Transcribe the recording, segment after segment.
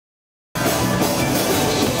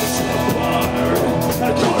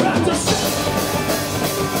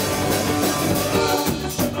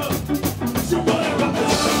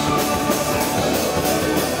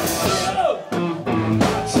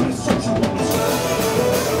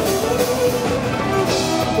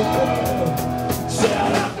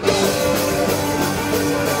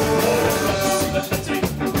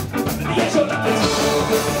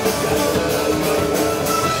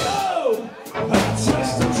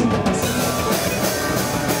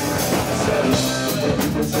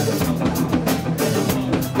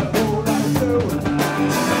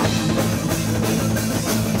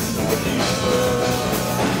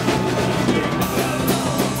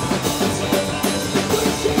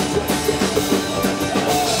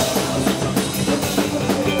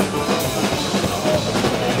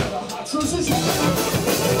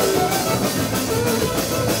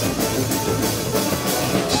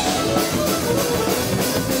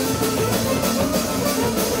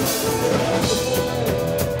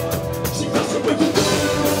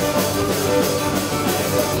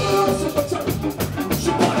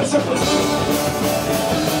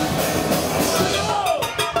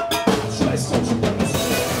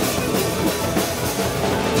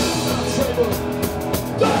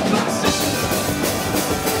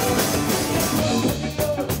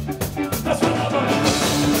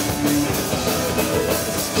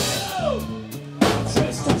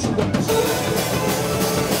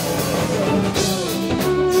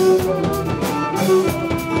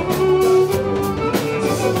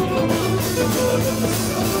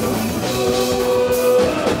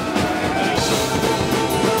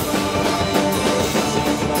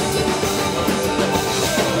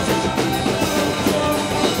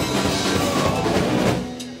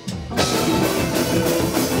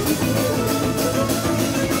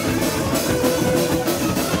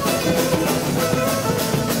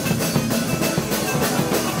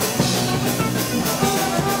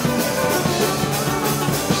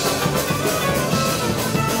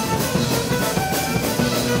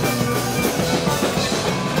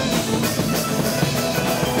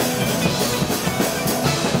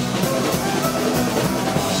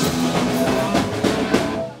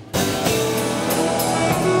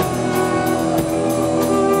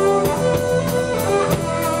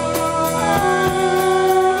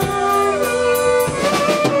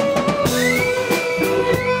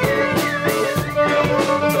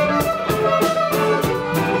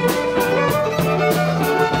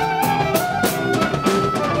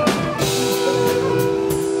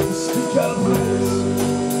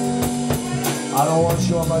I don't want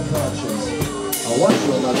you on my conscience. I want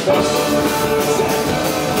you on my conscience.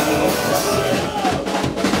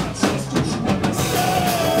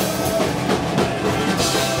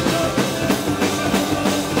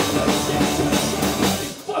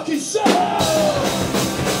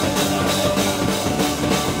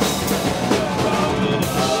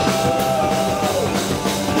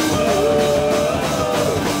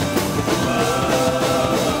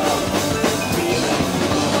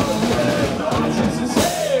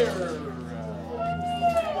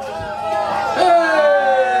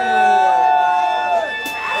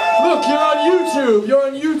 You're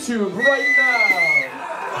on YouTube right now.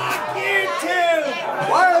 Fuck YouTube!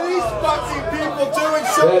 Why are these fucking people doing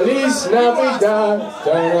so Feliz Navidad,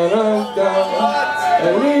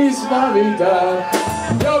 Feliz Navidad.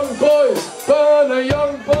 Young boys, burn the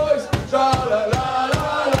young boys. Tra la la la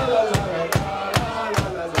la la la.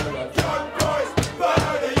 Young boys,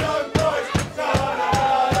 burn the young boys. Tra la la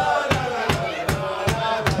la la la.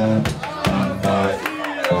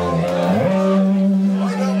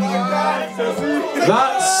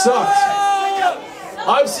 That sucked.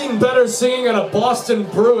 I've seen better singing at a Boston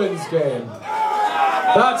Bruins game.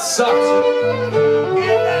 That sucked.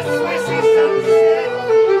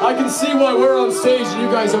 I can see why we're on stage and you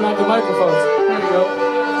guys don't have the microphones. There you go.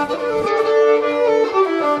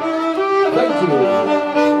 Thank you.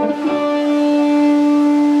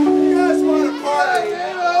 You guys want to party?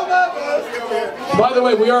 By the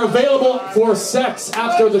way, we are available for sex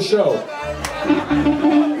after the show.